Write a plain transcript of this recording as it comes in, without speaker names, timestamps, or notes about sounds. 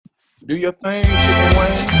Do your thing, Chicken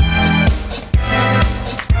Wayne.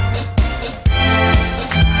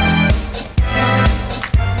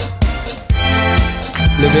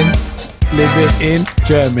 Living, living in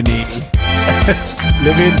Germany.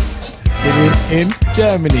 living, living in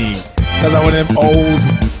Germany. That's like one of them old,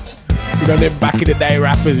 them back in the day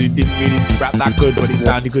rappers who didn't really rap that good, but he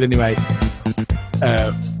sounded good anyway.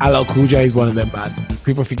 LL Cool J is one of them, man.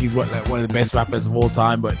 People think he's one of the best rappers of all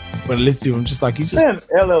time, but when I listen to him, I'm just like, he's just... Man,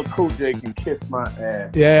 LL Cool J can kiss my ass.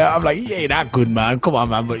 Yeah, I'm like, he ain't that good, man. Come on,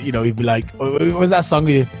 man. But, he'd be like, what was that song?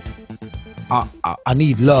 I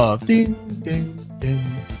need love. Ding, ding, ding.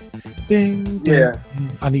 Ding, ding, Yeah.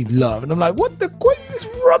 I need love. And I'm like, what is this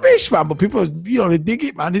rubbish, man? But people, they dig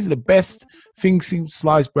it, man. This is the best thing since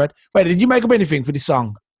sliced bread. Wait, did you make up anything for this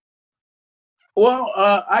song? Well,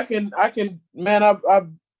 I can, man, I've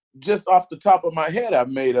just off the top of my head, I've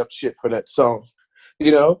made up shit for that song,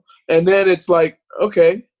 and then it's like,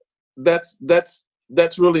 okay, that's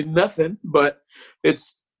really nothing, but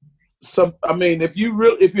it's I mean, if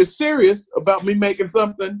you're serious about me making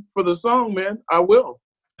something for the song, man, I will.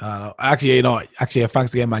 Actually,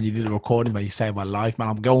 thanks again, man. You did a recording, man. You saved my life, man.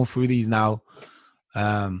 I'm going through these now.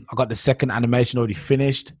 I got the second animation already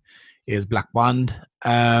finished. It's Black Bond.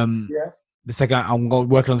 Yeah. The second, I'm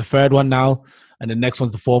working on the third one now, and the next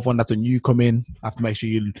one's the fourth one. That's when you come in. I have to make sure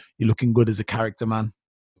you're looking good as a character, man.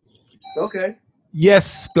 Okay.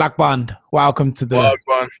 Yes, Black Bond. Welcome to the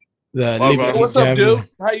What's up, dude?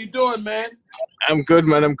 How you doing, man? I'm good,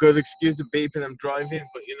 man. I'm good. Excuse the beeping. I'm driving,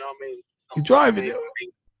 but you know what I mean. You're driving. Yeah,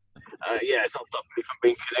 it's not stopping me from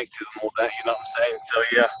being connected and all that. You know what I'm saying? So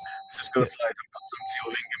yeah, just gonna try to put some fuel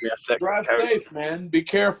in. Give me a second. Drive safe, man. Be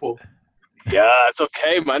careful. Yeah, it's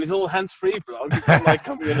okay, man. It's all hands free, bro. Just not like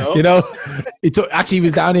him, He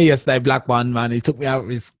was down here yesterday, Black Bond, man. He took me out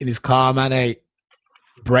in his car, man. Hey,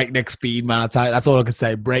 breakneck speed, man. I tell you, that's all I can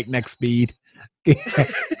say. Breakneck speed.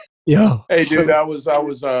 Yo. Hey, dude, I was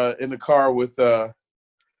in the car with Xavier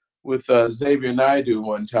Naidoo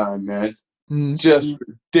one time, man. Just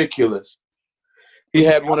ridiculous. He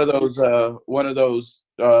had one of those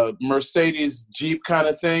Mercedes Jeep kind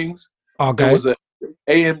of things. Okay. It was a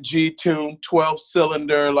AMG tune,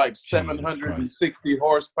 12-cylinder, like 760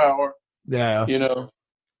 horsepower. Yeah.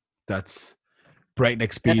 That's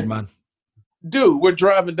breakneck speed, man. Dude, we're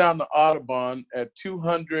driving down the Autobahn at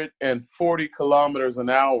 240 kilometers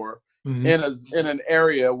an hour in an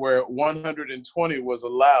area where 120 was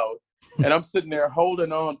allowed. And I'm sitting there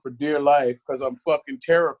holding on for dear life because I'm fucking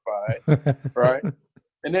terrified, right?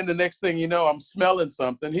 And then the next thing you know, I'm smelling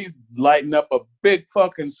something. He's lighting up a big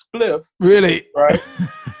fucking spliff. Really? Right?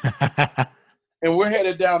 And we're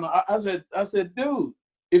headed down. I said, dude,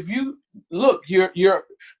 if you look, you're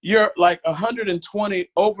like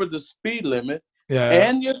 120 over the speed limit,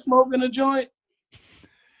 and you're smoking a joint.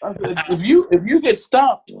 I said, if you get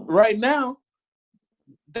stopped right now,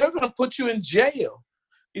 they're gonna put you in jail.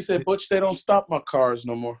 He said, Butch, they don't stop my cars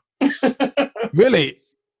no more. Really?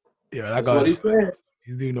 Yeah, that's what he said.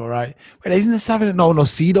 He's doing all right. But isn't it Savin? No,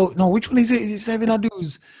 Cedo. No, which one is it? Is it Savin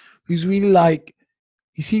Adu who's really like,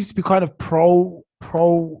 he seems to be kind of pro.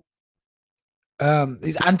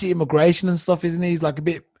 He's anti-immigration and stuff, isn't he? He's like a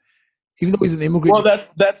bit, even though he's an immigrant. Well,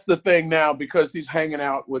 that's the thing now, because he's hanging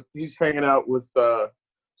out with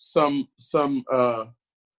some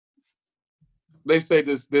they say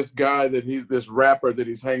this guy this rapper that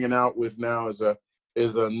he's hanging out with now is a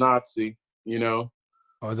Nazi, Oh,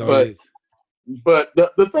 is that but what it is? But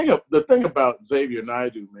the thing about Xavier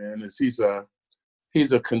Naidoo, man, is he's a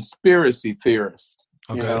conspiracy theorist,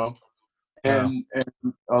 okay. And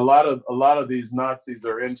a lot of these Nazis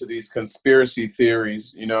are into these conspiracy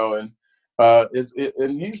theories, and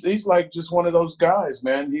he's like just one of those guys,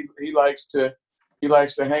 man. He likes to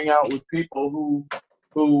hang out with people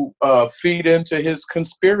who feed into his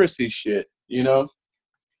conspiracy shit, Yeah.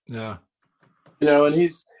 And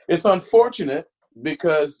it's unfortunate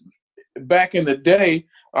because back in the day,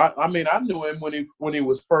 I mean, I knew him when he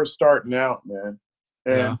was first starting out, man.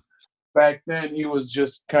 And back then he was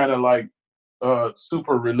just kind of like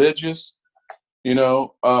super religious,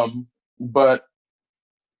 but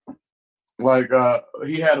like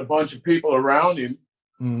he had a bunch of people around him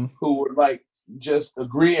who were like just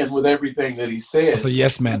agreeing with everything that he said. So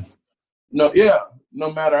yes, man. No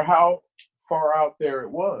matter how far out there it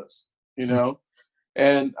was,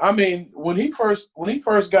 And I mean, when he first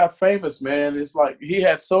got famous, man, it's like he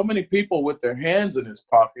had so many people with their hands in his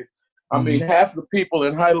pocket. I mean, half the people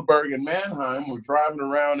in Heidelberg and Mannheim were driving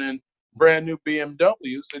around in brand new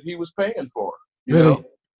BMWs that he was paying for. You know?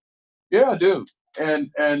 Yeah, dude. And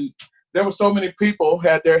there were so many people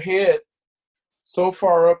had their head so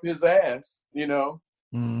far up his ass,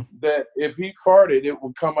 that if he farted, it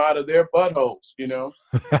would come out of their buttholes. You know,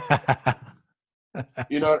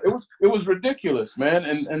 it was ridiculous, man.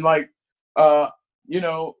 And like, you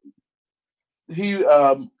know, he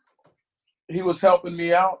was helping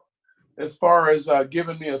me out as far as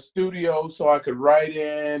giving me a studio so I could write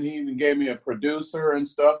in. He even gave me a producer and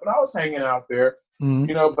stuff, and I was hanging out there,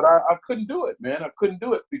 you know, but I couldn't do it, man. I couldn't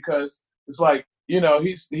do it because it's like, you know,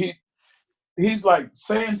 he's like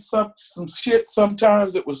saying some shit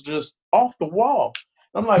sometimes it was just off the wall.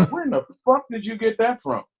 I'm like, where in the fuck did you get that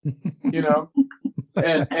from? You know?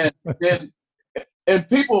 And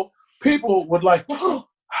people would like, oh,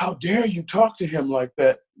 how dare you talk to him like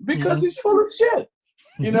that? Because he's full of shit.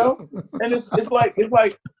 You know? And it's like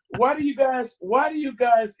why do you guys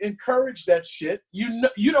encourage that shit?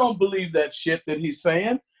 You don't believe that shit that he's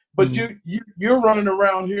saying, but you're running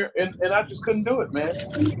around here and I just couldn't do it, man.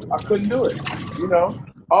 I couldn't do it. You know,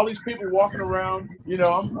 all these people walking around, you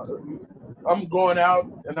know, I'm going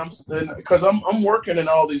out and because I'm working in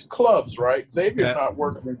all these clubs, right? Xavier's not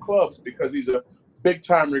working in clubs because he's a big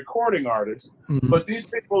time recording artist. But these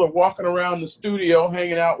people are walking around the studio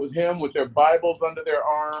hanging out with him with their Bibles under their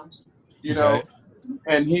arms, you know.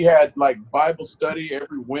 And he had like Bible study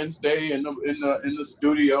every Wednesday in the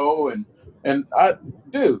studio and I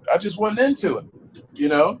just wasn't into it, you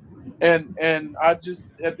know. And I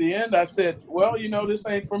just at the end I said, well, you know, this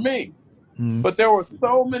ain't for me. But there were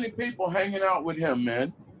so many people hanging out with him,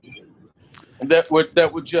 man, that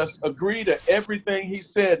would just agree to everything he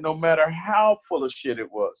said, no matter how full of shit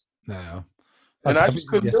it was. No. And I just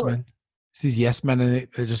couldn't do it. It's these yes men, and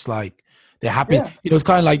they're just like, they're happy. Yeah. You know, it's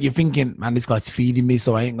kind of like you're thinking, man, this guy's feeding me,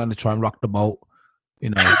 so I ain't gonna try and rock the boat. You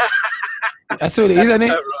know, that's what it is, isn't it?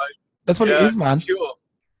 Right. That's what it is, man. Sure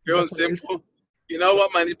and simple. You know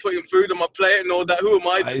what, man? He's putting food on my plate and all that. Who am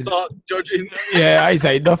I to start judging? Yeah, I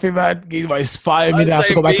say nothing, man. He's firing me. I have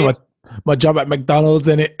to go back to my job at McDonald's,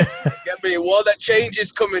 innit? Get me? While that change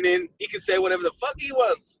is coming in, he can say whatever the fuck he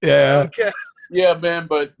wants. Yeah. Yeah, man.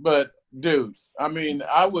 But dude, I mean,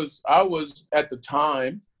 I was at the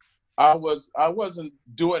time, I wasn't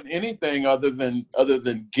doing anything other than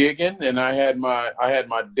gigging, and I had my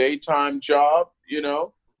daytime job, you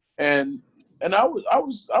know, and I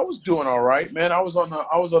was doing all right, man. I was on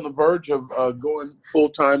the verge of going full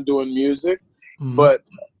time doing music, but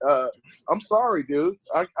I'm sorry, dude.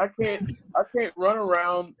 I can't run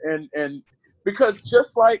around and because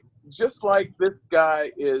just like this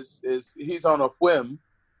guy is he's on a whim,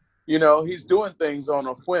 you know. He's doing things on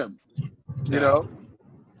a whim, you know.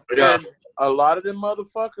 Yeah. And a lot of them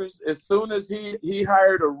motherfuckers, as soon as he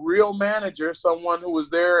hired a real manager, someone who was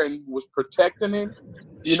there and was protecting him,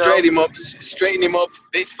 straighten him up.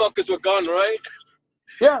 These fuckers were gone, right?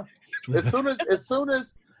 Yeah. As soon as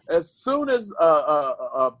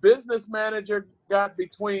a business manager got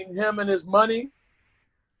between him and his money,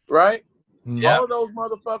 right? Yeah. All of those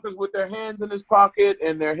motherfuckers with their hands in his pocket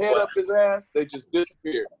and their head up his ass, they just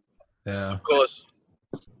disappeared. Yeah. Of course.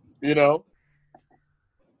 You know.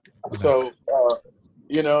 So,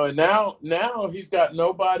 you know, and now he's got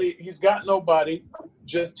nobody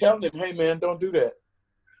just telling him, hey, man, don't do that.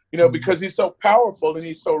 You know, because he's so powerful and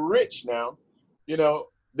he's so rich now, you know,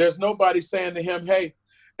 there's nobody saying to him, hey,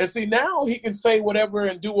 and see, now he can say whatever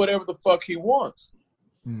and do whatever the fuck he wants,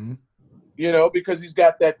 you know, because he's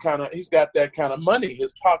got that kind of money.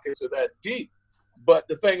 His pockets are that deep. But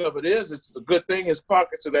the thing of it is, it's a good thing his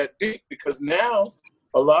pockets are that deep, because now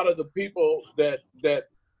a lot of the people that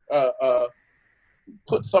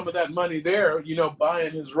put some of that money there, you know,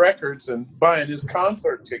 buying his records and buying his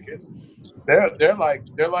concert tickets, they're like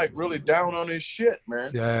really down on his shit,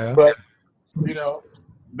 man. Yeah. But you know,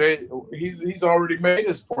 he's already made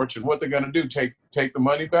his fortune. What they're gonna do? Take the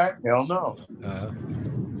money back? Hell no.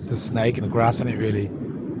 It's a snake in the grass, isn't it? Really.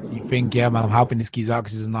 You think, yeah, man, I'm helping this geezer out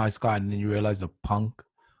because he's a nice guy, and then you realize a punk.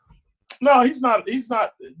 No, he's not,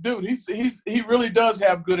 dude. He really does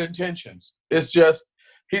have good intentions. It's just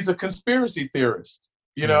he's a conspiracy theorist.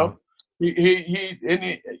 You know, he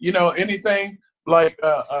you know, anything like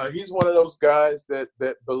he's one of those guys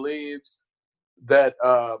that believes that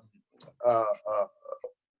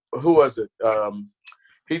who was it?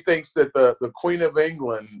 He thinks that the Queen of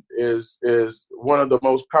England is one of the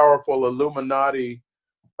most powerful Illuminati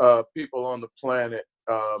people on the planet.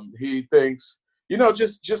 He thinks, you know,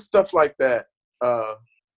 just stuff like that.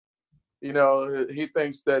 You know, he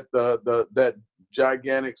thinks that that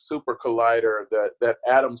gigantic super collider, that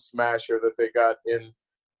atom smasher that they got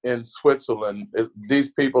in Switzerland,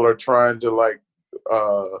 these people are trying to like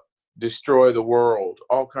destroy the world,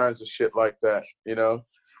 all kinds of shit like that. You know,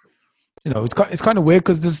 it's kind of weird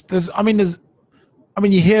because there's I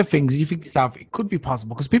mean, you hear things, you think to yourself, it could be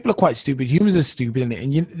possible because people are quite stupid. Humans are stupid,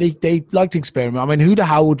 and they like to experiment. I mean, who the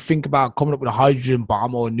hell would think about coming up with a hydrogen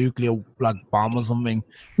bomb or a nuclear like bomb or something?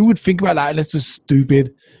 Who would think about that unless it was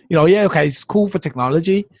stupid? You know, yeah, okay, it's cool for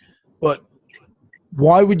technology, but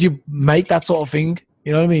why would you make that sort of thing?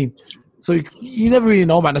 You know what I mean? So you never really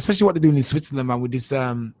know, man. Especially what they're doing in Switzerland, man. With this,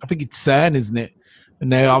 I think it's CERN, isn't it?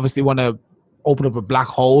 And they obviously want to open up a black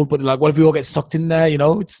hole, but like, what if we all get sucked in there? You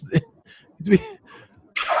know, it's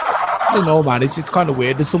I don't know, man. It's kind of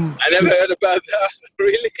weird. There's some. I never heard about that.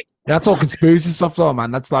 Really? That's all conspiracy stuff, though,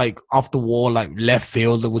 man. That's like off the wall, like left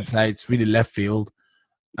field. I would say it's really left field.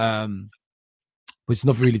 Which is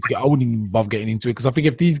not really to get. I wouldn't even bother getting into it because I think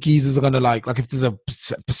if these geezers are gonna like if there's a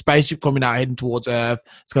spaceship coming out heading towards Earth,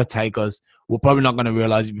 it's gonna take us. We're probably not gonna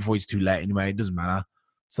realize it before it's too late. Anyway, it doesn't matter.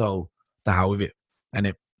 So to hell with it, and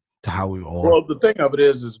it to hell with it all. Well, the thing of it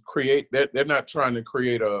is create. They're not trying to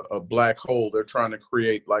create a black hole. They're trying to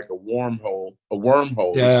create like a wormhole.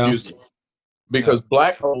 Yeah. Excuse me, because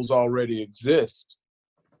black holes already exist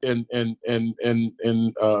in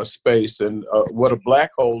space, and what a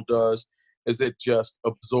black hole does is it just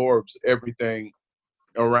absorbs everything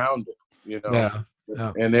around it, you know,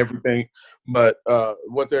 and everything. But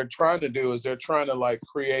what they're trying to do is they're trying to like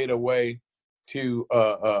create a way to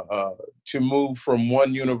move from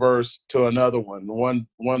one universe to another one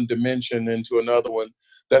dimension into another one.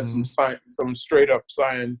 That's some straight up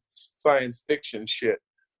science fiction shit,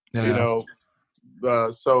 you know.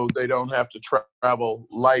 So they don't have to travel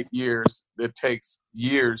light years. It takes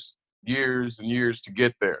years and years to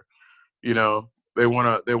get there. You know, they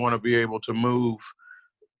want to be able to move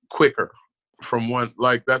quicker from one.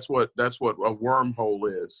 Like that's what a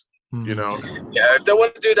wormhole is. You know. Yeah, if they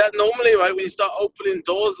want to do that normally, right? When you start opening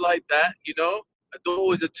doors like that, you know, a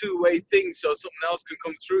door is a two-way thing, so something else can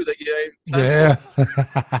come through that you ain't planned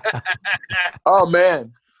for. Oh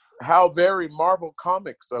man, how very Marvel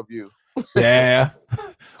Comics of you. Yeah.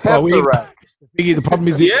 Tesseract. The problem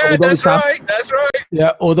is, that's right.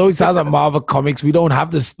 Yeah, although it sounds like Marvel Comics, we don't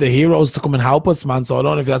have the heroes to come and help us, man. So I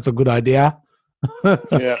don't know if that's a good idea.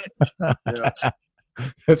 Yeah.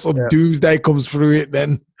 If some doomsday comes through it,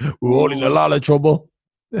 then we're all in a lot of trouble.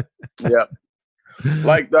 Yeah.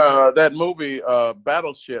 Like that movie,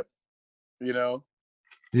 Battleship, you know?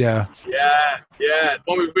 Yeah.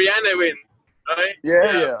 One with Rihanna in, right?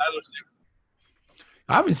 Yeah. Battleship.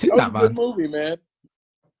 I haven't seen that, man. Good movie, man.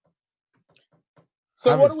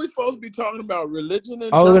 So what are we supposed to be talking about? Religion? We're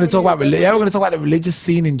going to talk about we're going to talk about the religious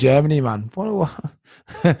scene in Germany, man.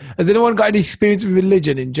 Has anyone got any experience with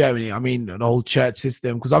religion in Germany? I mean, the whole church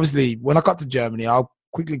system. Because obviously, when I got to Germany, I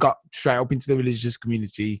quickly got straight up into the religious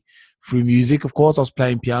community through music. Of course, I was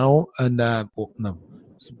playing piano and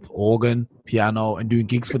organ, piano, and doing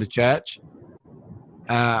gigs for the church.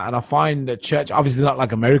 And I find the church, obviously not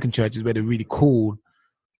like American churches where they're really cool.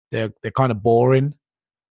 They're kind of boring.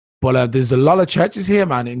 But there's a lot of churches here,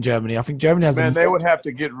 man, in Germany. I think Germany has... Man, they would have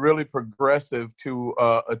to get really progressive to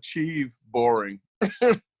achieve boring.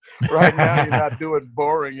 Right now, you're not doing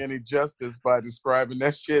boring any justice by describing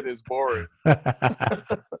that shit as boring.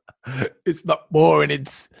 It's not boring.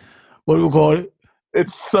 It's... What do we call it?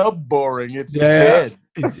 It's sub-boring. It's dead.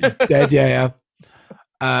 It's dead, yeah.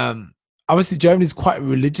 Obviously, Germany is quite a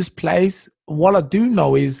religious place. What I do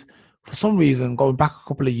know is... For some reason, going back a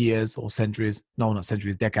couple of years or centuries, no, not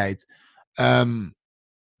centuries, decades, like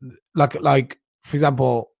for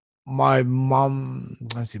example, my mom,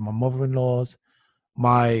 my mother-in-law's,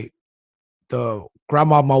 the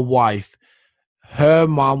grandma of my wife, her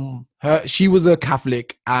mom, she was a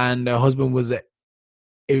Catholic and her husband was an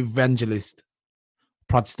evangelist,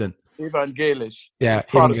 Protestant. Evangelisch. Yeah,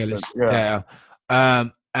 Protestant. Yeah.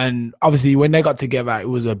 And obviously, when they got together, it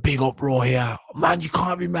was a big uproar here. Man, you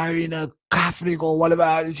can't be marrying a Catholic or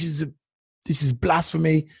whatever. This is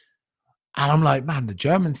blasphemy. And I'm like, man, the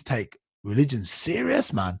Germans take religion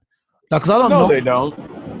serious, man. Like, 'cause I don't know. No, they don't.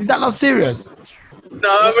 Is that not serious? No,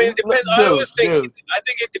 I mean, it depends. I always think. I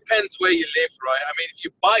think it depends where you live, right? I mean, if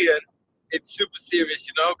you're Bayern, it's super serious,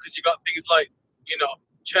 you know, because you got things like, you know,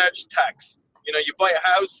 church tax. You know, you buy a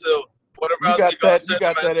house or whatever else. You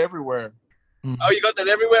got that everywhere. Mm-hmm. Oh, you got that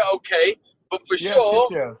everywhere? Okay. But for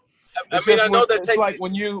sure, I mean, I know that it's like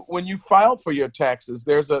when you file for your taxes,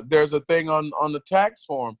 there's a thing on the tax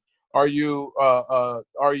form. Are you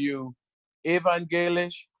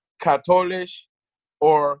evangelisch, Katholisch,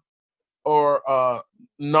 or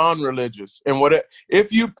non-religious? And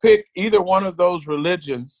if you pick either one of those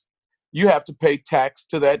religions, you have to pay tax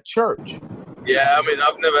to that church. Yeah, I mean,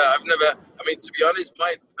 I've never. I mean, to be honest,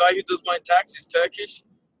 my guy who does my tax is Turkish.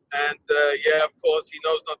 And of course, he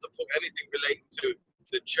knows not to put anything relating to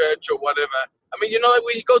the church or whatever. I mean, you know, like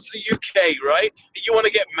when you go to the UK, right? You want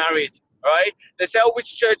to get married, right? They say, oh,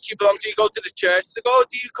 which church you belong to? You go to the church. They go, oh,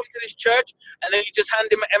 do you come to this church? And then you just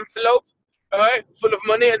hand him an envelope, all right, full of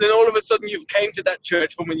money. And then all of a sudden you've came to that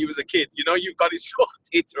church from when you was a kid. You know, you've got it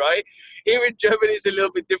sorted, right? Here in Germany, it's a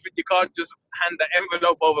little bit different. You can't just hand the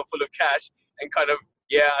envelope over full of cash and kind of,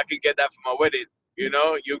 yeah, I can get that for my wedding. You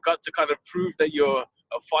know, you've got to kind of prove that you're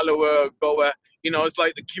a follower, goer. You know, it's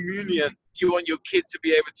like the communion. If you want your kid to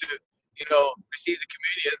be able to, you know, receive the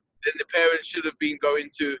communion, then the parents should have been going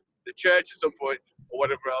to the church at some point or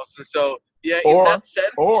whatever else. And so, yeah, in that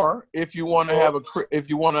sense. Or if you want to have if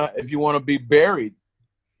you want to be buried.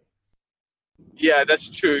 Yeah, that's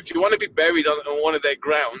true. If you want to be buried on one of their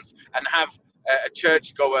grounds and have a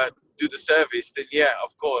church goer do the service, then yeah,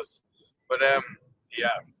 of course. But yeah,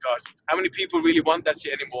 gosh, how many people really want that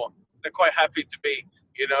shit anymore? They're quite happy to be,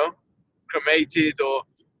 you know, cremated or,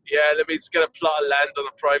 yeah, let me just get a plot of land on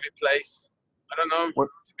a private place. I don't know.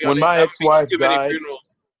 When my ex-wife died,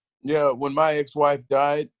 when my ex-wife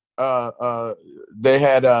died, they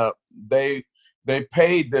had they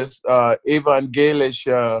paid this evangelisch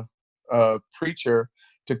preacher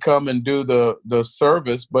to come and do the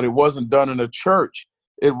service, but it wasn't done in a church.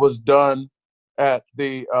 It was done at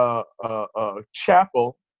the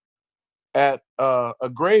chapel at a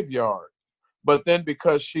graveyard. But then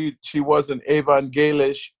because she wasn't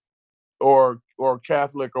evangelisch or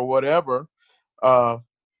Catholic or whatever,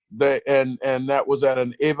 they and that was at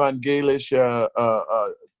an evangelisch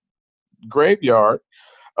graveyard.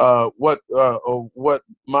 What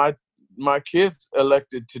my kids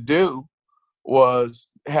elected to do was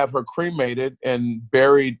have her cremated and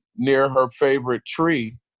buried near her favorite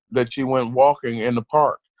tree that she went walking in the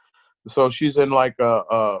park. So she's in like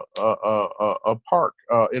a park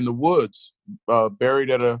in the woods,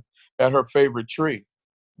 buried at her favorite tree.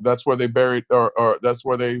 That's where they buried, or that's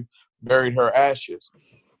where they buried her ashes.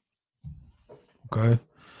 Okay.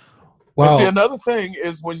 Well, see, another thing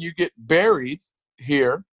is when you get buried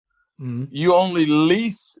here, you only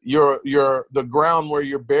lease the ground where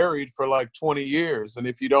you're buried for like 20 years, and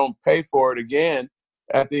if you don't pay for it again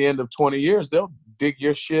at the end of 20 years, they'll dig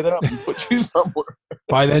your shit up and put you somewhere.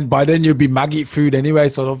 By then you'll be maggot food anyway,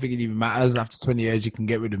 so I don't think it even matters. After 20 years, you can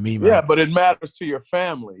get rid of me, man. Yeah, but it matters to your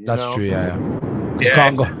family. That's true. Yeah.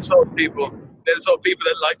 Yeah, there's sort of people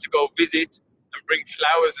that like to go visit and bring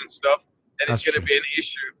flowers and stuff. Then it's going to be an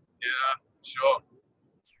issue. Yeah, sure.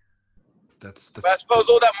 That's but I suppose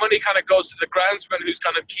all that money kind of goes to the groundsman who's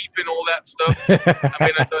kind of keeping all that stuff. I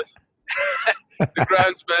mean, the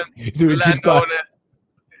groundsman, the landowner,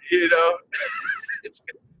 you know,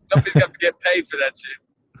 somebody's got to get paid for that shit.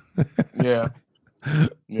 Yeah.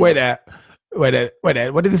 Wait there. What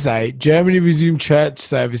did they say? Germany resumed church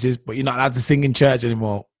services, but you're not allowed to sing in church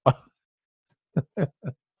anymore. Who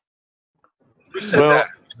said that?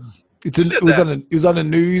 It was on the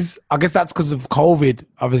news. I guess that's because of COVID,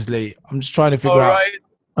 obviously. I'm just trying to figure out. Right.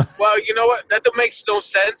 Well, you know what? That makes no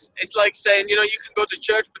sense. It's like saying, you know, you can go to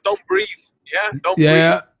church, but don't breathe. Yeah? Don't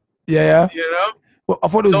breathe. Yeah. You know? Well, I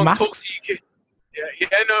thought it was don't masks. Talk to your kid.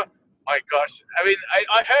 Yeah, no. My gosh. I mean,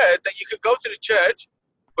 I heard that you could go to the church,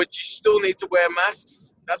 but you still need to wear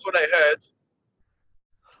masks. That's what I heard.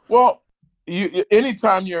 Well,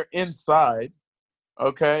 anytime you're inside,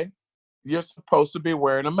 okay, you're supposed to be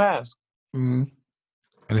wearing a mask.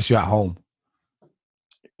 Unless you're at home.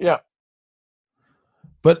 Yeah.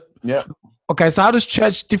 But yeah. Okay, so how does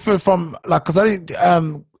church differ from, like, because I think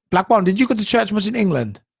Blackburn, did you go to church much in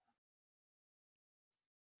England?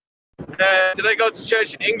 Did I go to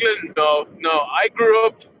church in England? No. I grew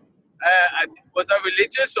up. Was I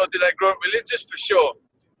religious, or did I grow up religious? For sure.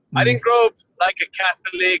 I didn't grow up like a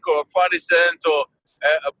Catholic or a Protestant or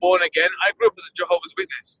a born again. I grew up as a Jehovah's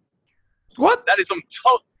Witness. What? That is something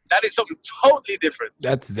totally different.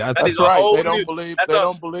 That's right. They don't believe. That's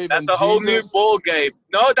a whole new ball game.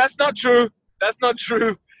 No, that's not true. That's not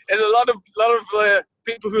true. There's a lot of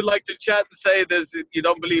people who like to chat and say you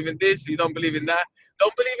don't believe in this, you don't believe in that.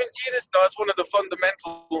 Don't believe in Jesus. No, it's one of the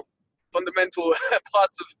fundamental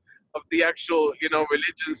parts of the actual, you know,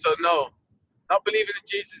 religion. So no, not believing in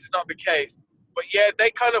Jesus is not the case. But yeah, they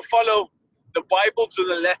kind of follow the Bible to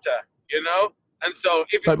the letter, you know. And so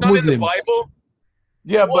if it's not Muslims. In the Bible,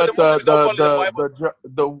 yeah, but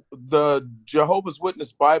the Jehovah's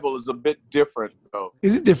Witness Bible is a bit different, though.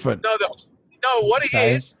 Is it different? No. What it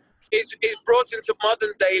is brought into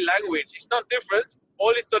modern day language. It's not different.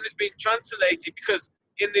 All it's done is being translated, because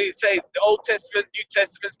in the Old Testament, New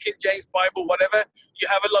Testament, King James Bible, whatever, you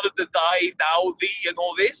have a lot of the thou, thee, and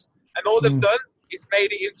all this, and all they've done is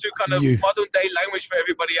made it into kind of modern day language for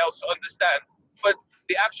everybody else to understand. But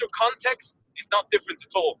the actual context It's not different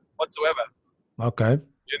at all whatsoever. Okay.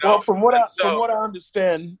 You know. Well, from what I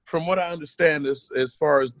understand, as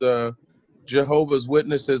far as the Jehovah's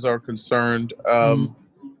Witnesses are concerned,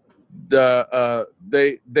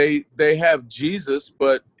 they have Jesus,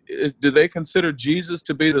 but do they consider Jesus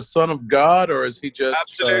to be the Son of God, or is he just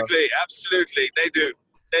absolutely they do.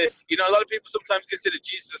 You know, a lot of people sometimes consider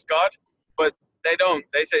Jesus God, but they don't.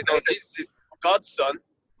 They say no, Jesus is God's son,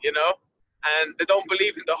 you know, and they don't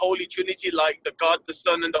believe in the Holy Trinity, like the God, the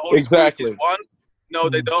Son, and the Holy Spirit is one. No,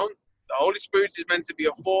 they don't. The Holy Spirit is meant to be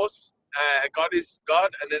a force. God is God,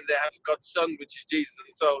 and then they have God's Son, which is Jesus.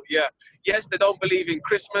 So yeah, yes, they don't believe in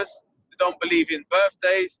Christmas. They don't believe in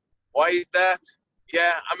birthdays. Why is that?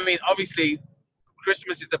 Yeah, I mean, obviously,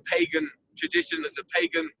 Christmas is a pagan tradition. It's a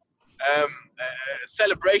pagan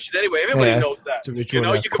celebration. Anyway, everybody knows that. You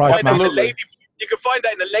know, you can find that in the you can find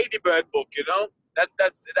that in the Ladybird book. You know, that's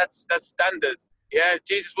standard. Yeah,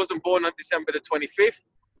 Jesus wasn't born on December the 25th.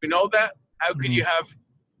 We know that. How could you have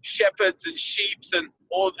shepherds and sheeps and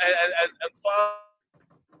all and farms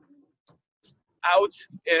out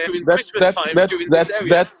in Christmas time during this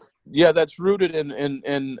area? That's rooted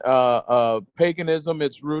in paganism.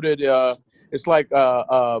 It's rooted. It's like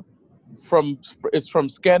from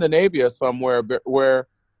Scandinavia somewhere where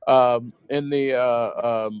in the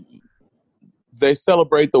they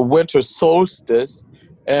celebrate the winter solstice,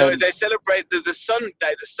 and they celebrate the sun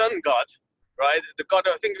god, right? The god,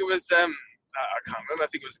 I think it was I can't remember. I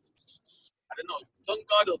think it was, I don't know, sun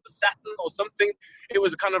god or the Saturn or something. It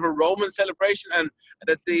was kind of a Roman celebration, and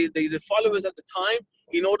that the followers at the time,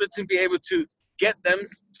 in order to be able to get them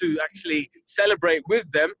to actually celebrate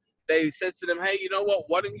with them, they said to them, hey, you know what?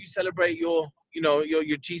 Why don't you celebrate your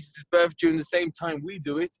Jesus' birth during the same time we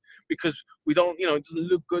do it? Because we don't, it doesn't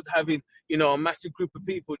look good having, a massive group of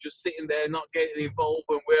people just sitting there not getting involved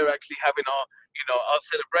when we're actually having our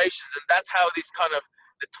celebrations. And that's how this kind of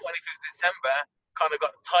the 25th of December kind of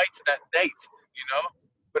got tied to that date,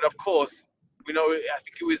 But of course, I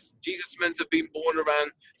think it was Jesus meant to have been born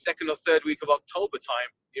around 2nd or 3rd week of October time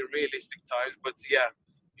in realistic time. But yeah,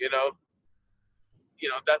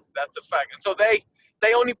 that's a fact. And so they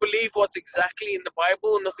only believe what's exactly in the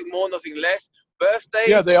Bible, nothing more, nothing less. Birthdays.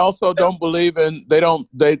 Yeah, they also don't believe in. They don't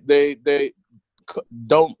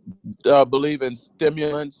believe in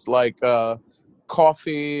stimulants like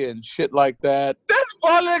coffee and shit like that. That's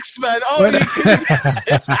bollocks, man.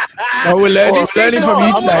 We're learning from you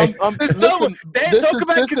today. They talk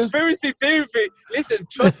about conspiracy theory. Listen,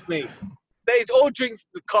 trust me. They all drink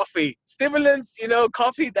coffee. Stimulants,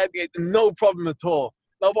 coffee, that no problem at all.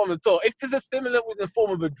 No problem at all. If there's a stimulant in the form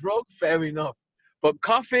of a drug, fair enough. But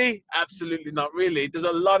coffee, absolutely not really. There's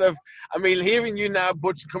a lot of, hearing you now,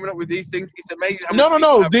 Butch, coming up with these things, it's amazing.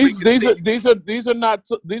 No. These are not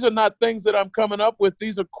things that I'm coming up with.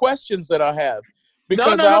 These are questions that I have.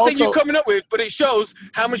 I'm not saying you're coming up with, but it shows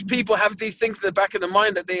how much people have these things in the back of their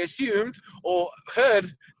mind that they assumed or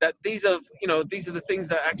heard that these are the things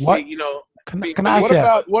that actually, Can I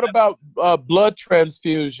ask what about blood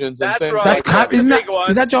transfusions? That's and right.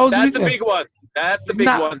 Is that Jehovah's Witnesses? That's the big one. That's the big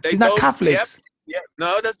one. Isn't that Catholics? Yeah.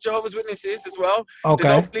 No, that's Jehovah's Witnesses as well. Okay.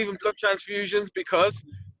 They don't believe in blood transfusions because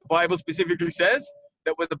the Bible specifically says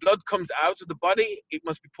that when the blood comes out of the body, it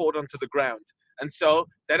must be poured onto the ground. And so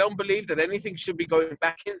they don't believe that anything should be going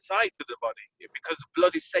back inside to the body because the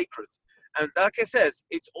blood is sacred. And like I said,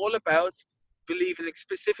 it's all about believing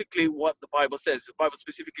specifically what the Bible says. The Bible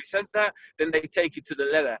specifically says that, then they take it to the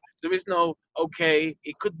letter. There is no, okay,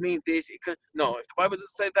 it could mean this, no. If the Bible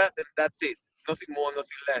doesn't say that, then that's it. Nothing more,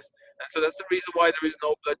 nothing less. And so that's the reason why there is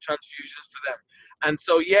no blood transfusions for them. And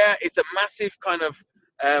so, yeah, it's a massive kind of,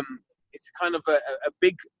 it's kind of a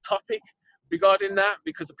big topic regarding that,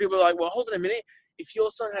 because people are like, well, hold on a minute. If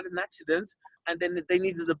your son had an accident and then they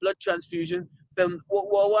needed a blood transfusion, then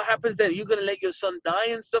what happens then? You're going to let your son die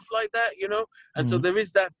and stuff like that, And so there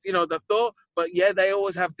is that, the thought. But yeah, they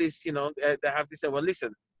always have this, they have this, well,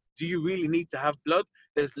 listen, do you really need to have blood?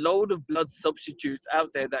 There's load of blood substitutes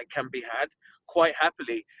out there that can be had quite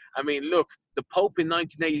happily. Look, the Pope in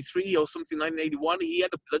 1983 or something, 1981, he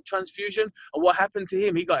had a blood transfusion. And what happened to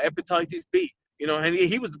him? He got hepatitis B, and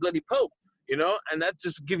he was the bloody Pope, and that's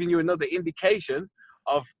just giving you another indication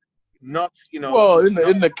of not, Well,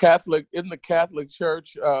 in the Catholic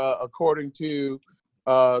Church, according to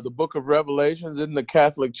the Book of Revelations, in the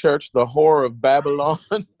Catholic Church, the whore of Babylon.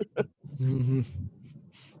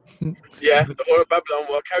 Yeah, the whore of Babylon.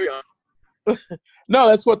 Well, carry on. No,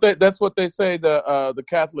 that's what they say the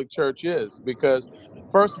Catholic Church is, because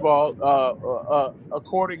first of all,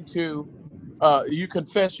 according to you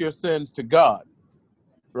confess your sins to God,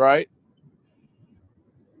 right?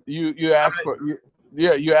 You ask for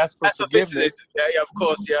Yeah, you ask for forgiveness. Yeah, of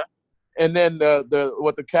course, yeah. And then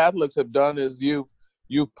what the Catholics have done is you've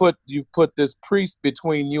put this priest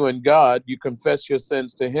between you and God. You confess your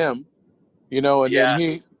sins to him,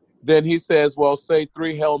 and then he says, well, say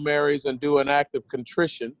 3 Hail Marys and do an act of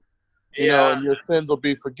contrition, and your sins will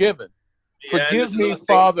be forgiven. Forgive me,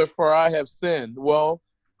 Father, for I have sinned. Well,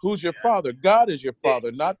 who's your father? God is your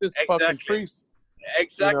father, not this fucking priest.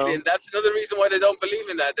 Exactly, and that's another reason why they don't believe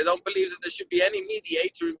in that. They don't believe that there should be any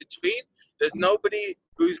mediator in between. There's nobody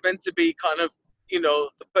who's meant to be kind of, the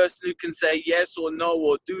person who can say yes or no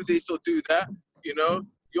or do this or do that.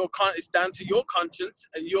 It's down to your conscience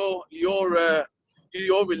and your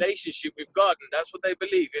relationship with God, and that's what they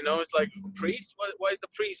believe. It's like, priest. Why is the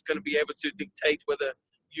priest going to be able to dictate whether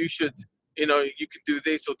you should, you can do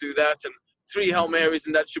this or do that, and 3 Hail Marys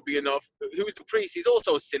and that should be enough? Who is the priest? He's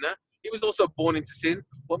also a sinner. He was also born into sin.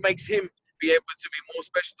 What makes him be able to be more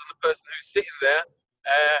special than the person who's sitting there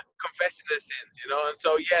confessing their sins, And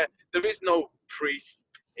so, there is no priest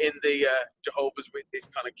in the Jehovah's Witness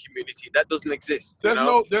kind of community. That doesn't exist.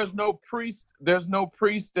 There's no priest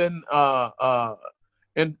in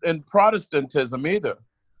Protestantism either.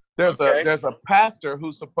 There's a pastor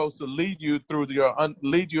who's supposed to lead you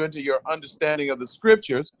into your understanding of the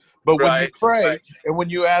scriptures. But when you pray and when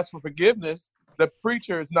you ask for forgiveness, the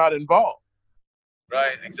preacher is not involved.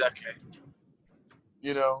 Right, exactly.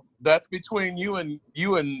 That's between you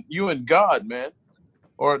and God, man.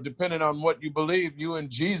 Or depending on what you believe, you and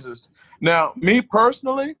Jesus. Now, me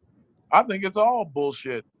personally, I think it's all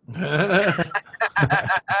bullshit.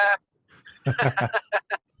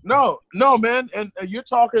 No, man. And you're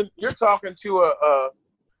talking to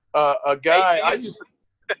a guy.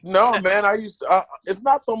 No, man. It's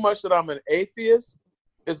not so much that I'm an atheist.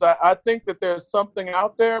 I think that there's something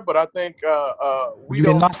out there, but I think we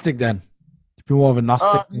don't. Gnostic then? You're more of a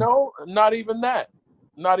Gnostic. No, not even that.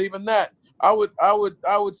 Not even that. I would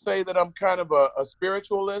say that I'm kind of a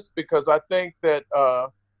spiritualist, because I think that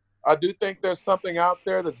I do think there's something out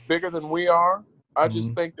there that's bigger than we are. I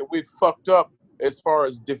just think that we've fucked up as far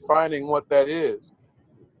as defining what that is.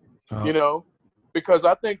 Because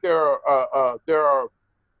I think there are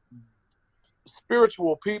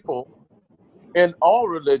spiritual people in all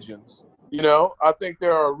religions. I think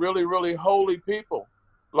there are really, really holy people.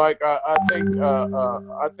 Like I think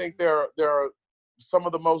there are some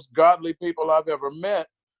of the most godly people I've ever met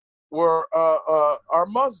are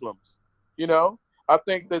Muslims. I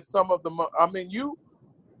think that some of them.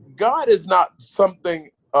 God is not something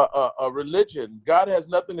a religion. God has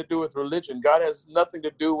nothing to do with religion. God has nothing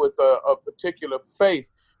to do with a particular faith,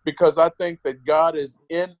 because I think that God is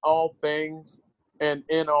in all things and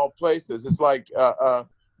in all places. It's like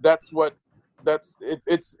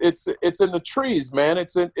it's in the trees, man.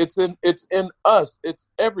 It's in us. It's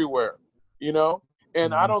everywhere,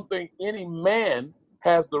 And I don't think any man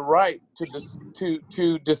has the right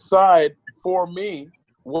to decide for me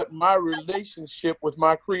what my relationship with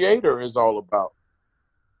my Creator is all about.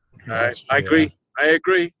 I agree. And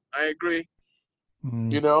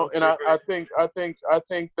I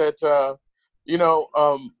think that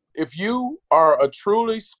if you are a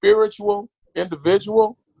truly spiritual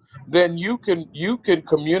individual, then you can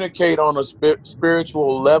communicate on a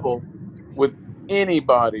spiritual level with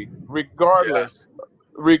anybody, regardless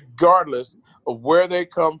of where they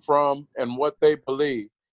come from and what they believe.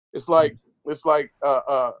 It's like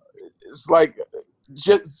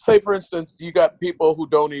just say, for instance, you got people who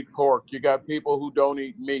don't eat pork, you got people who don't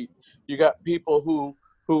eat meat, you got people who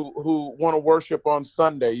want to worship on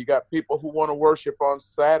Sunday, you got people who want to worship on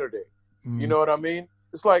Saturday. You know what I mean?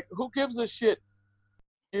 It's like, who gives a shit?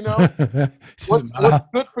 What's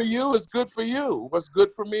good for you is good for you. What's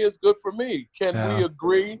good for me is good for me. Can we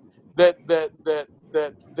agree that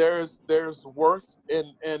there's worth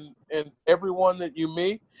in everyone that you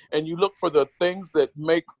meet, and you look for the things that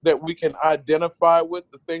we can identify with,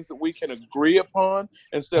 the things that we can agree upon,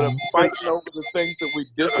 instead of fighting over the things that we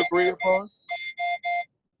disagree upon?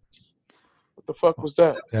 What the fuck was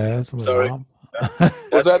that? Yeah, that's an Sorry. alarm.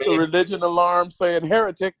 Was that the religion alarm saying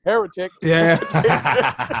heretic? Yeah.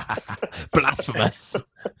 Blasphemous.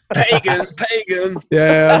 Pagan.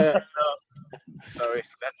 Yeah. Sorry,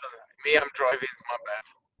 that's me. I'm driving. My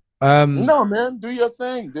bad. No, man, do your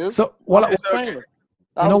thing, dude. So what I was saying,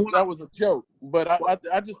 that was a joke, but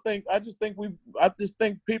I just think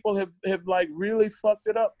people have like really fucked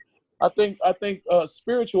it up. I think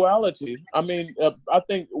spirituality. I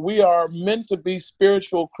think we are meant to be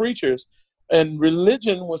spiritual creatures, and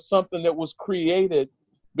religion was something that was created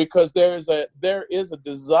because there is a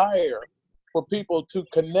desire for people to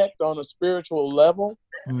connect on a spiritual level,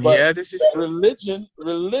 But Yeah, this is religion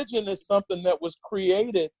is something that was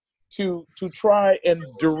created to try and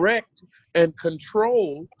direct and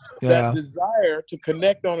control that desire to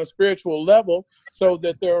connect on a spiritual level, so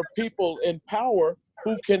that there are people in power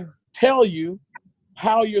who can tell you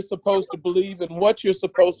how you're supposed to believe and what you're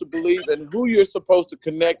supposed to believe and who you're supposed to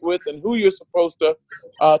connect with and who you're supposed to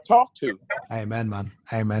talk to. Amen, man.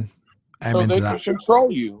 Amen. So they can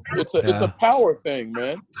control you. It's a power thing,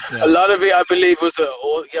 man. A lot of it, I believe, was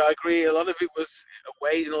I agree. A lot of it was a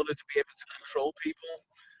way in order to be able to control people.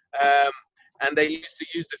 And they used to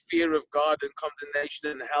use the fear of God and condemnation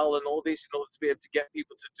and hell and all this in order to be able to get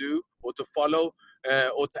people to do or to follow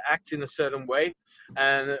or to act in a certain way.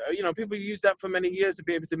 And, people used that for many years to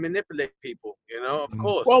be able to manipulate people, of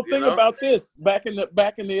course. Well, think about this. Back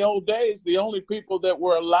in the old days, the only people that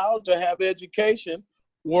were allowed to have education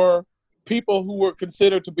were people who were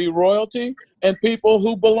considered to be royalty and people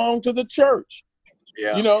who belonged to the church.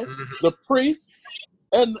 Yeah. The priests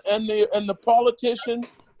and the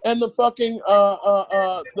politicians and the fucking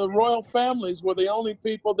the royal families were the only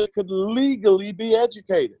people that could legally be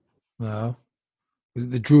educated. No, was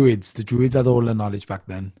it the Druids? The Druids had all the knowledge back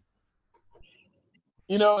then.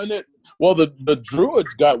 The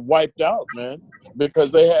Druids got wiped out, man,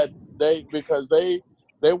 because they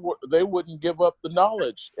wouldn't give up the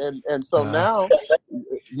knowledge, and so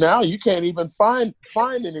now you can't even find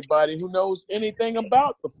anybody who knows anything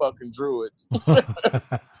about the fucking Druids.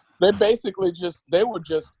 They were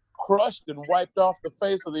just crushed and wiped off the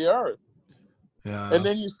face of the earth. Yeah. And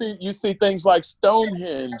then you see things like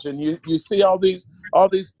Stonehenge, and you see all these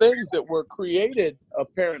things that were created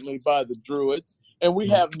apparently by the Druids, and we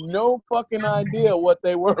have no fucking idea what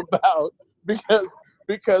they were about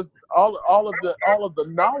because all of the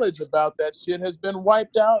knowledge about that shit has been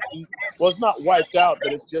wiped out. Well, it's not wiped out,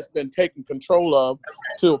 but it's just been taken control of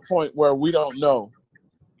to a point where we don't know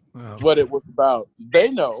what it was about. They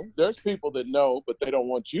know. There's people that know, but they don't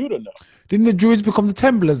want you to know. Didn't the Druids become the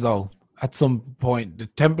Templars though? At some point, the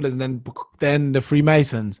Templars, and then the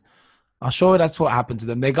Freemasons. I'm sure that's what happened to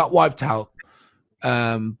them. They got wiped out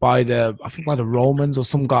by the Romans or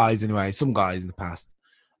some guys anyway. Some guys in the past.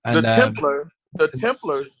 And the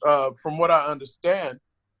Templars, from what I understand,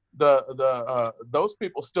 those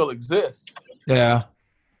people still exist. Yeah.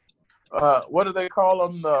 What do they call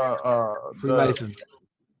them? The Freemasons.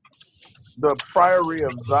 The Priory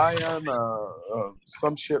of Zion,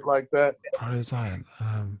 some shit like that. Priory of Zion.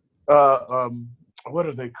 What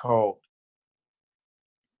are they called?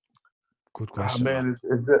 Good question. Man,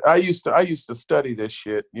 I used to study this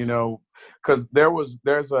shit, because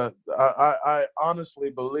I honestly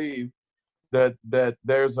believe that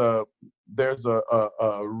there's a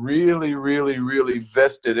really, really, really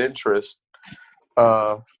vested interest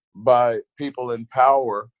by people in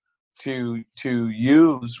power to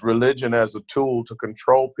use religion as a tool to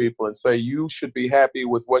control people and say you should be happy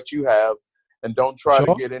with what you have and don't try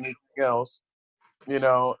to get anything else,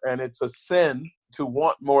 and it's a sin to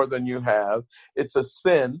want more than you have. It's a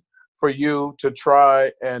sin for you to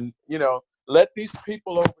try and, let these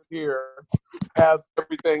people over here have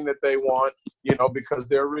everything that they want, because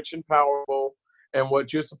they're rich and powerful. And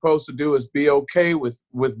what you're supposed to do is be okay with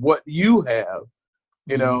what you have,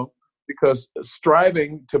 because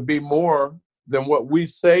striving to be more than what we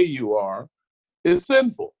say you are is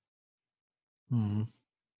sinful. Mm-hmm.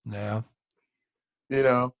 Yeah.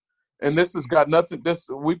 And this has got nothing,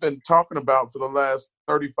 we've been talking about for the last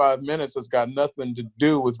 35 minutes, has got nothing to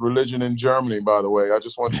do with religion in Germany, by the way. I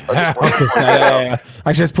just want to point that out.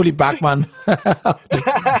 Actually, let's pull it back, man.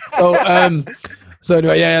 So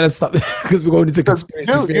anyway, let's stop because we're going into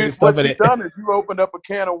conspiracy theory stuff. What you've done is you opened up a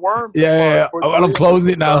can of worms. Yeah. I'm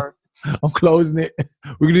closing it now. I'm closing it.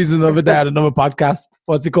 We're going to use another day at another podcast.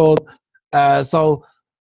 What's it called?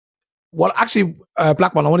 Well, actually,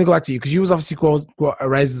 Blackman, I want to go back to you because you was obviously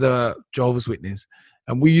raised as a Jehovah's Witness,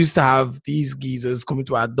 and we used to have these geezers coming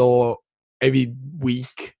to our door every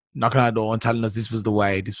week, knocking on our door and telling us this was the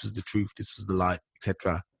way, this was the truth, this was the light,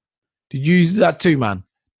 etc. Did you use that too, man?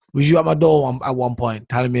 Was you at my door at one point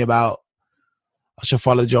telling me about I should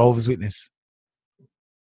follow Jehovah's Witness?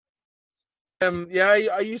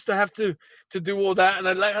 I used to have to do all that,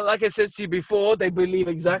 and like I said to you before, they believe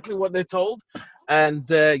exactly what they're told. And,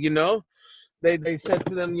 they said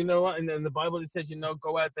to them, what, and in the Bible it says,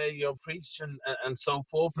 go out there, preach and so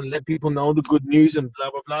forth and let people know the good news and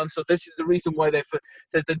blah, blah, blah. And so this is the reason why they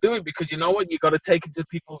said to do it, because you know what? You got to take it to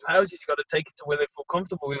people's houses. You got to take it to where they feel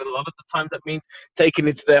comfortable with. A lot of the time that means taking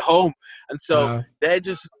it to their home. And so they're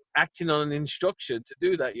just acting on an instruction to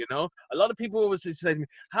do that, you know? A lot of people always say to me,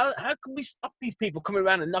 how can we stop these people coming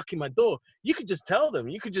around and knocking my door? You could just tell them.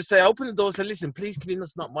 You could just say, open the door and say, listen, please, can you not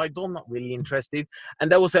knock my door? I'm not really interested.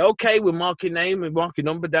 And they will say, okay, we'll mark your name and mark your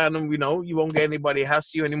number down, and, you know, you won't get anybody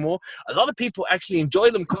hassle you anymore. A lot of people actually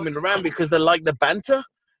enjoy them coming around because they like the banter.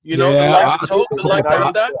 You know, they like the talk, they like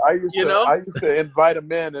that. I used to invite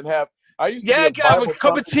them in and have have a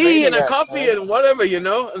cup of tea and a coffee and whatever, you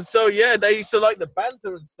know. And so, yeah, they used to like the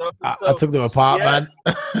banter and stuff. And I took them apart, man.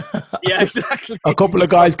 Yeah, exactly. A couple of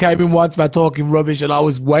guys came in once, man, talking rubbish, and I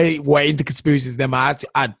was way into conspiracies. Them, I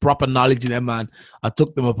had proper knowledge of them, man. I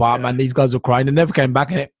took them apart, man. These guys were crying. They never came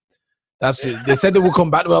back in it. That's it. They said they would come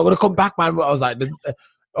back. Well, I'm gonna come back, man. But I was like,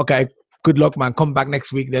 okay, good luck, man. Come back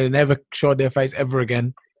next week. They never showed their face ever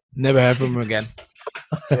again. Never heard from them again.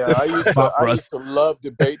 Yeah, I used to love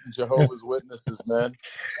debating Jehovah's Witnesses, man.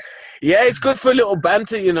 Yeah, it's good for a little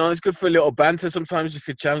banter, you know. It's good for a little banter. Sometimes you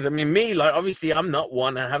could challenge. I mean, me, like, obviously, I'm not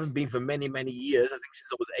one. I haven't been for many, many years. I think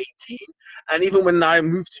since I was 18. And even when I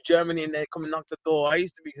moved to Germany and they come and knock the door, I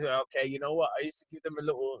used to be, okay, you know what? I used to give them a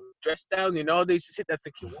little dress down, you know. They used to sit there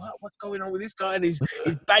thinking, what's going on with this guy? And he's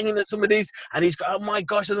banging at some of these. And he's oh, my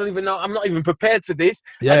gosh, I don't even know. I'm not even prepared for this.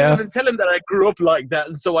 I didn't even tell him that I grew up like that.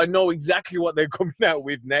 And so I know exactly what they're coming out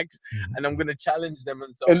with next. And I'm going to challenge them.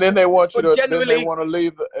 And so. And then they want you to, then they want to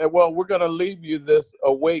leave. Well, we're going to leave you this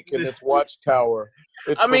awake in this watchtower.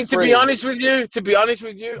 I mean, to be honest with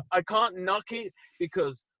you, I can't knock it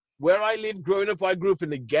because where I lived growing up, I grew up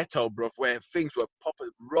in the ghetto, bro, where things were proper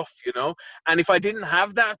rough, you know. And if I didn't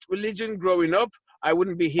have that religion growing up, I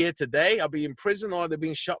wouldn't be here today. I'd be in prison or I'd have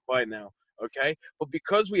been shot by now. Okay, but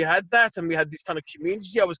because we had that and we had this kind of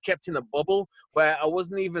community, I was kept in a bubble where I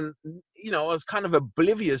wasn't even, you know, I was kind of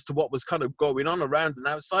oblivious to what was kind of going on around and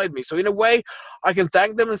outside me. So in a way, I can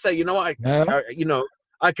thank them and say, you know what,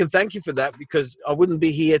 I can thank you for that because I wouldn't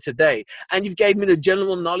be here today. And you've gave me the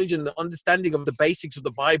general knowledge and the understanding of the basics of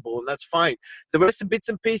the Bible, and that's fine. The rest of bits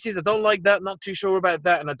and pieces, I don't like that, not too sure about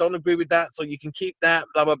that, and I don't agree with that, so you can keep that,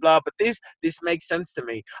 blah, blah, blah. But this makes sense to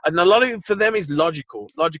me. And a lot of it for them is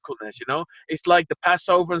logicalness, you know? It's like the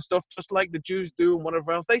Passover and stuff, just like the Jews do and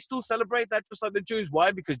whatever else. They still celebrate that just like the Jews.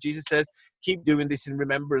 Why? Because Jesus says, keep doing this in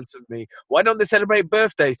remembrance of me. Why don't they celebrate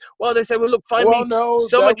birthdays? Well, they say, well, look, find me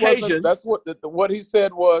some occasion. That's what he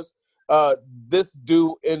said was, this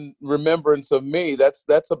do in remembrance of me. That's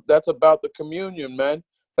about the communion, man.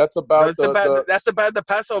 That's about the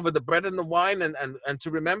Passover, the bread and the wine, and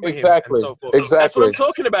to remember exactly. Him and so forth. Exactly. That's what I'm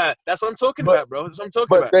talking about. That's what I'm talking about, bro. That's what I'm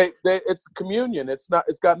talking about. But it's communion. It's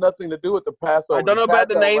got nothing to do with the Passover. I don't know about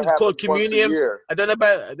the names called communion. I don't know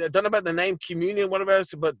about the name communion, whatever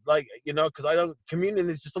else. But like, you know, because communion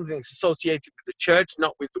is just something that's associated with the church,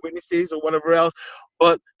 not with the witnesses or whatever else.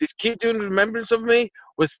 But this keep doing remembrance of me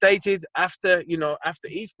was stated after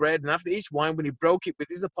each bread and after each wine when he broke it with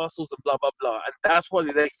his apostles and blah, blah, blah. And that's what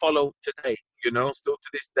they follow today, you know, still to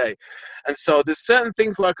this day. And so there's certain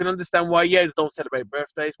things where I can understand why, they don't celebrate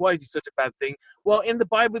birthdays. Why is it such a bad thing? Well, in the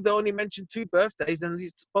Bible, they only mention 2 birthdays, and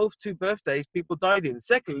these both 2 birthdays people died in.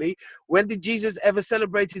 Secondly, when did Jesus ever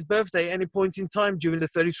celebrate his birthday at any point in time during the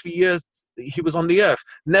 33 years he was on the earth?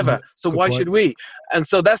 Never. So why should we? And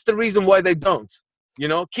so that's the reason why they don't. You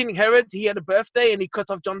know, King Herod, he had a birthday and he cut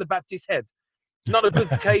off John the Baptist's head. Not a good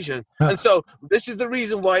occasion. And so this is the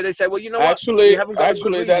reason why they say, well, you know what?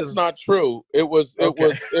 Actually, that's not true. It was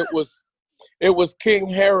King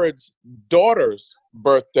Herod's daughter's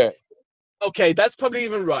birthday. Okay, that's probably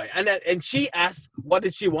even right. And she asked, what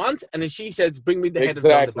did she want? And then she said, bring me the head of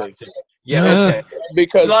John the Baptist. Yeah, okay.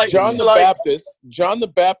 Because John the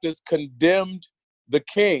Baptist condemned the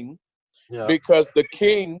king because the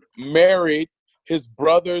king married his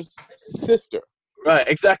brother's sister. Right,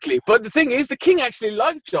 exactly. But the thing is, the king actually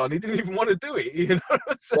liked John. He didn't even want to do it. You know what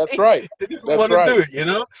I'm saying? That's right. He didn't want to do it, you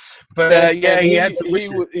know? But he had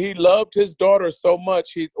to he loved his daughter so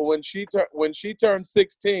much. When she turned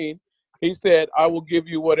 16, he said, I will give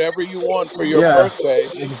you whatever you want for your birthday.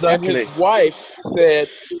 Exactly. And his wife said,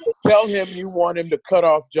 tell him you want him to cut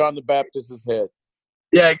off John the Baptist's head.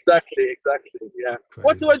 Yeah, exactly. Yeah. Crazy.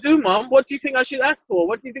 What do I do, Mom? What do you think I should ask for?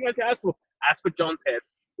 What do you think I should ask for? Ask for John's head.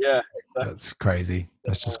 Yeah, exactly. That's crazy.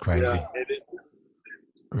 That's just crazy. Yeah, it is.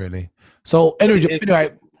 Really. So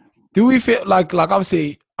anyway, do we feel like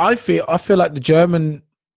obviously I feel like the German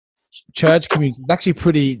church community is actually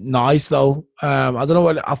pretty nice though. I don't know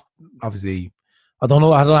what obviously I don't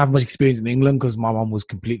have much experience in England because my mom was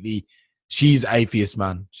she's atheist,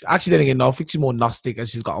 man. I think she's more Gnostic as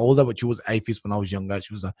she's got older, but she was atheist when I was younger.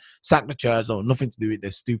 She was sacked the church, nothing to do with their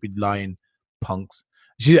stupid lying punks.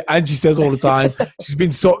 She says all the time, she's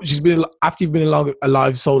been after you've been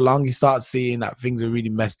alive so long, you start seeing that things are really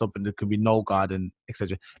messed up and there could be no God and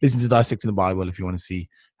etc. Listen to Dissecting the Bible if you want to see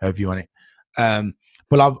her view on it.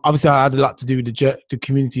 But obviously I had a lot to do with the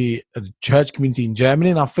community, the church community in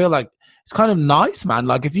Germany, and I feel like it's kind of nice, man.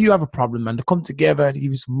 Like if you have a problem, man, to come together, to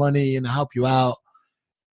give you some money and help you out.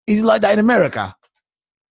 Is it like that in America?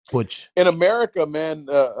 Butch? In America, man,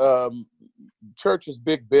 church is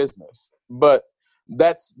big business, but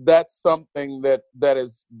that's something that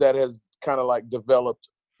has kind of like developed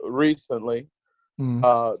recently.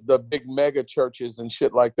 The big mega churches and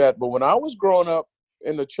shit like that. But when I was growing up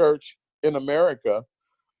in the church in America,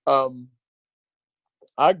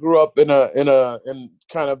 I grew up in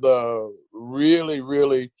kind of the really,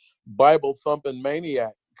 really Bible thumping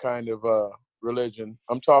maniac kind of religion.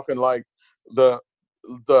 I'm talking like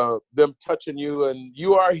them touching you and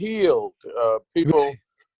you are healed.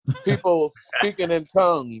 People speaking in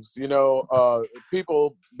tongues,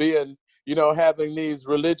 people being, having these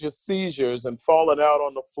religious seizures and falling out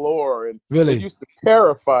on the floor, and really? It used to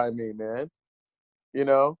terrify me, man.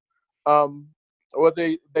 What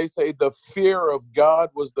they say, the fear of God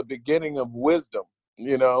was the beginning of wisdom.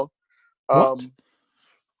 What?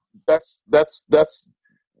 That's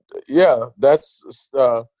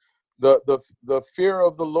the fear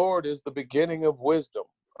of the Lord is the beginning of wisdom.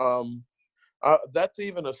 That's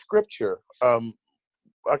even a scripture.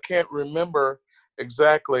 I can't remember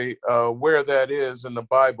exactly where that is in the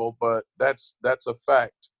Bible, but that's a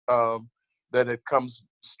fact, that it comes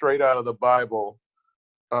straight out of the Bible.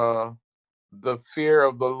 The fear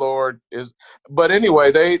of the Lord is, but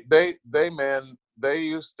anyway, they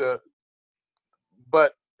used to,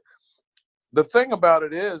 but the thing about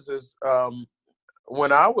it is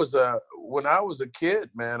when I was a kid,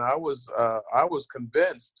 man, I was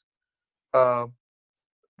convinced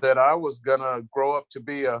that I was gonna grow up to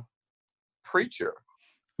be a preacher.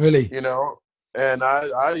 Really? And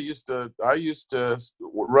I used to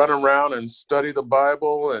run around and study the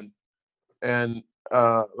Bible and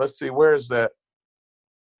let's see, where is that?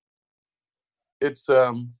 It's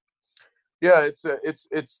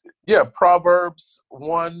Proverbs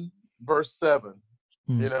 1 verse 7.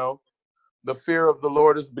 The fear of the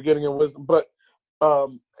Lord is the beginning of wisdom. But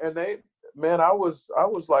and I was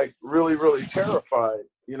like really, really terrified,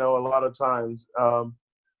 a lot of times.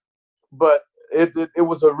 But it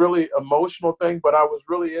was a really emotional thing, but I was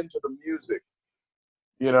really into the music,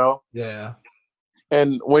 Yeah.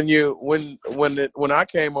 And when I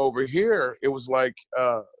came over here, it was like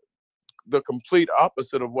the complete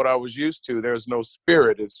opposite of what I was used to. There's no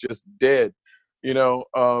spirit; it's just dead.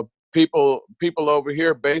 People over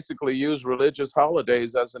here basically use religious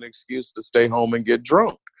holidays as an excuse to stay home and get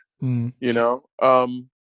drunk.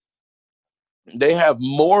 They have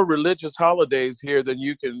more religious holidays here than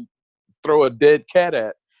you can throw a dead cat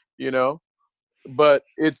at. But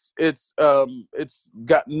it's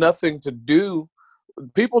got nothing to do.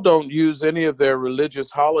 People don't use any of their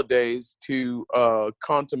religious holidays to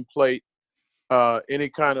contemplate any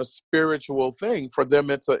kind of spiritual thing. For them,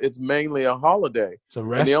 it's mainly a holiday.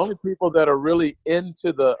 And the only people that are really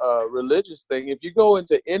into the religious thing, if you go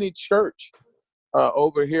into any church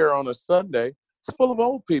over here on a Sunday, it's full of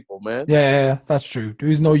old people, man. Yeah, that's true. There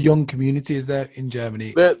is no young community, is there, in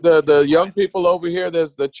Germany? The young people over here,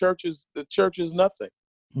 the church is nothing.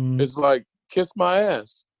 It's like, kiss my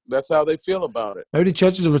ass. That's how they feel about it. Maybe the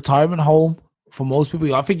church is a retirement home for most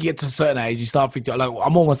people. I think you get to a certain age, you start thinking, like,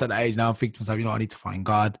 I'm almost at the age now, I'm thinking to myself, I need to find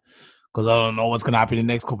God because I don't know what's going to happen in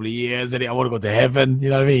the next couple of years. And I want to go to heaven. You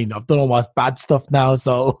know what I mean? I've done all my bad stuff now,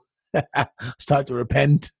 so start to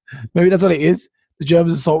repent. Maybe that's what it is. The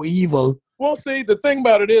Germans are so evil. Well, see, the thing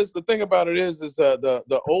about it is the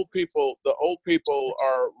old people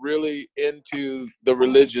are really into the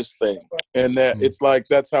religious thing, and that it's like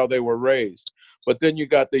that's how they were raised. But then you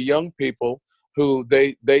got the young people who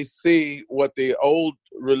they see what the old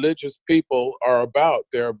religious people are about.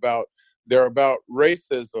 They're about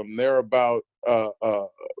racism. They're about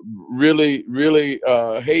really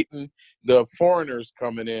hating the foreigners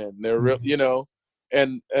coming in. They're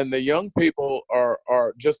And the young people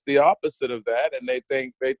are just the opposite of that, and they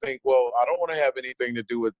think, well, I don't want to have anything to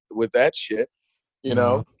do with that shit,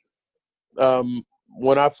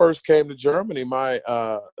 When I first came to Germany,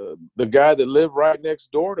 the guy that lived right next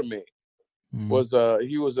door to me was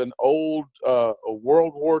he was an old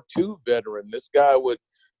World War II veteran. This guy would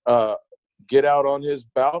get out on his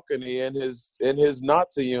balcony in his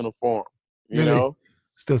Nazi uniform,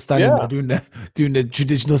 still standing there doing the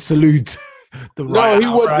traditional salute. No,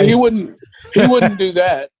 he wouldn't do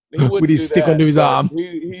that. He wouldn't with his stick under his arm.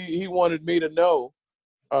 He wanted me to know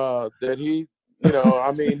that he, you know,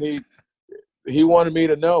 I mean, he wanted me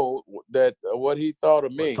to know that what he thought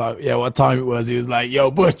of me. What time it was? He was like, "Yo,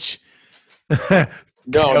 Butch."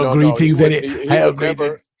 No. Greetings,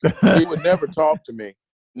 He would never talk to me.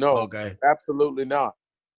 No, okay, absolutely not.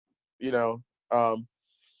 You know,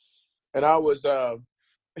 and I was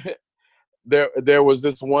there was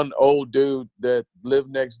this one old dude that lived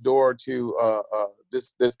next door to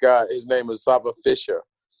this guy. His name is Saba Fisher.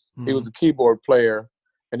 Mm-hmm. He was a keyboard player,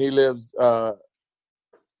 and he lives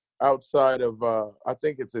outside of I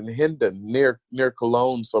think it's in Hendon, near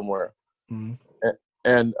Cologne somewhere. Mm-hmm.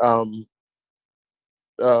 And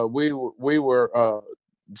we were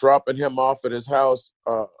dropping him off at his house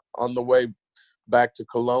on the way back to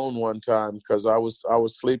Cologne one time, because I was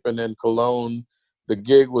sleeping in Cologne. The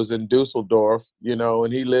gig was in Dusseldorf, you know,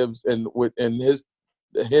 and he lives in his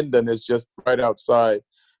Hendon is just right outside.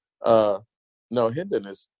 No, Hendon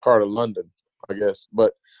is part of London, I guess.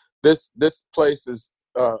 But this place is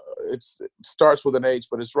it starts with an H,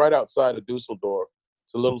 but it's right outside of Dusseldorf.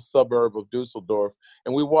 It's a little suburb of Dusseldorf,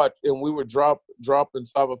 and we were dropping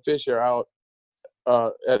Saba Fisher out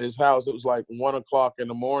at his house. It was like 1 o'clock in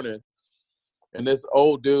the morning, and this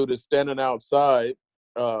old dude is standing outside,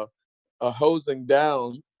 hosing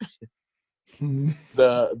down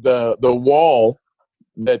the wall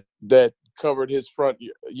that covered his front,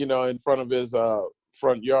 you know, in front of his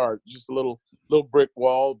front yard. Just a little brick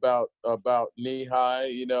wall about knee high,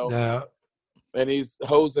 you know. Yeah. And he's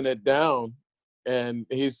hosing it down, and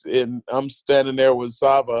I'm standing there with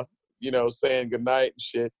Saba, you know, saying goodnight and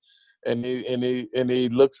shit. And he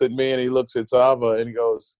looks at me and he looks at Saba and he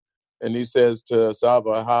goes, and he says to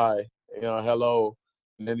Saba, "Hi, you know, hello."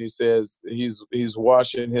 And then he says he's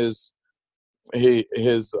washing his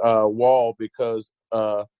wall because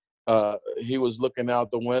he was looking out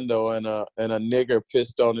the window and a nigger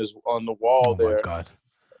pissed on the wall there. Oh my God.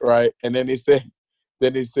 Right. And then he said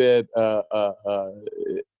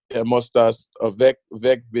 "Jag måste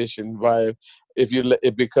wegwischen, weil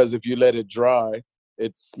because if you let it dry,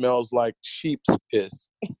 it smells like sheep's piss."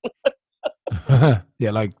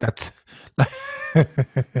 Yeah, like that's.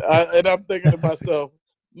 And I'm thinking to myself,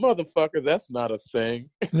 motherfucker, that's not a thing.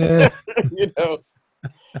 You know.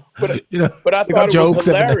 But I thought it was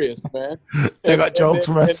hilarious, man. They got jokes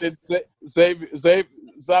from us. And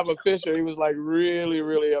Saba Fisher, he was like really,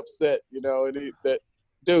 really upset, you know, and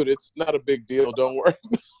dude, it's not a big deal, don't worry.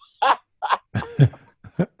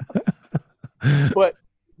 But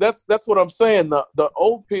that's what I'm saying. The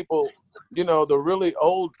old people, you know, the really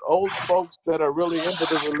old folks that are really into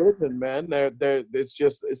the religion, man.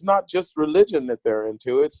 It's not just religion that they're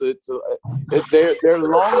into. They're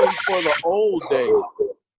longing for the old days,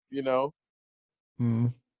 you know.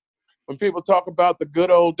 Mm. When people talk about the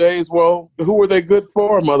good old days, well, who were they good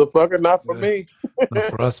for, motherfucker? Not for me. Not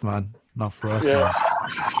for us, man. Not for us, yeah.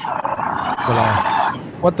 Man.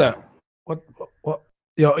 But, what?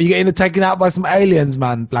 Yo, are you getting taken out by some aliens,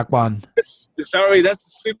 man, Black One? Sorry,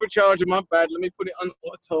 that's the supercharger. My bad. Let me put it on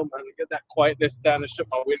auto, man. Get that quietness down and shut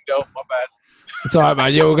my window. My bad. It's all right,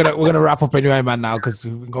 man. Yeah, we're gonna wrap up anyway, man. Now because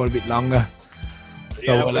we've been going a bit longer.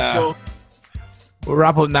 So yeah, we'll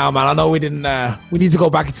wrap up now, man. I know we didn't. We need to go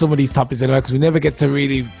back into some of these topics anyway because we never get to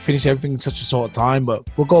really finish everything in such a short time. But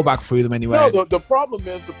we'll go back through them anyway. No, the problem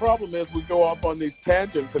is we go off on these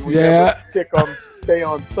tangents and we never stay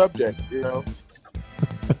on subject, you know.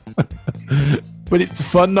 But it's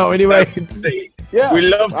fun though, anyway. Yeah, we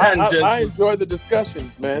love tangents. I enjoy the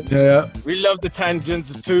discussions, man. Yeah, we love the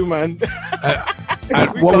tangents too, man.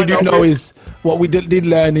 And what we do know is what we did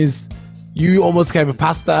learn is you almost became a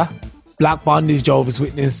pastor. Black Bond is Jehovah's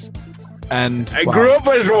Witness, and I grew up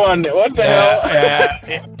as one. What the hell?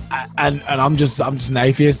 Yeah. And I'm just an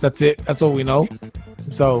atheist. That's it. That's all we know.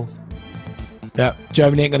 So, yeah,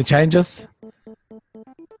 Germany ain't gonna change us.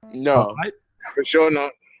 No, right? For sure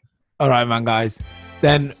not. All right, man, guys.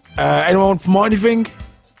 Then, anyone want to promote anything?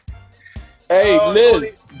 Hey,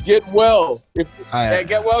 Liz, get well. Yeah,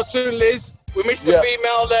 get well soon, Liz. We missed the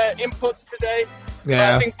female input today.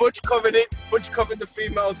 Yeah. I think Butch covered it. Butch covered the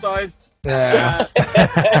female side. Yeah.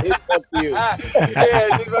 Fuck you. Yeah,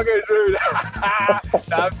 it's fucking rude.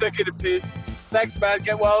 Nah, I'm taking the piss. Thanks, man.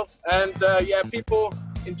 Get well. And yeah, people,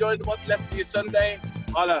 enjoy what's left of your Sunday.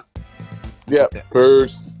 Holla. Yeah,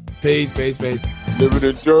 first. Peace. Living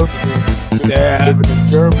in Germany. Yeah. Living in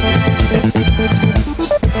Germany.